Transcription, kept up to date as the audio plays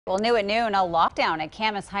Well, new at noon, a lockdown at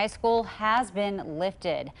Camas High School has been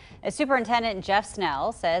lifted. Superintendent Jeff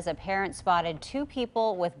Snell says a parent spotted two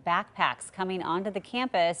people with backpacks coming onto the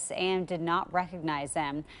campus and did not recognize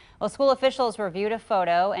them. Well, school officials reviewed a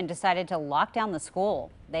photo and decided to lock down the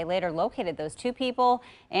school. They later located those two people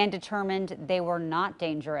and determined they were not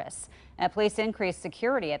dangerous. Police increased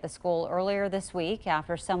security at the school earlier this week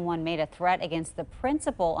after someone made a threat against the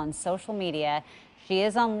principal on social media. She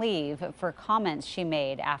is on leave for comments she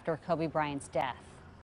made after Kobe Bryant's death.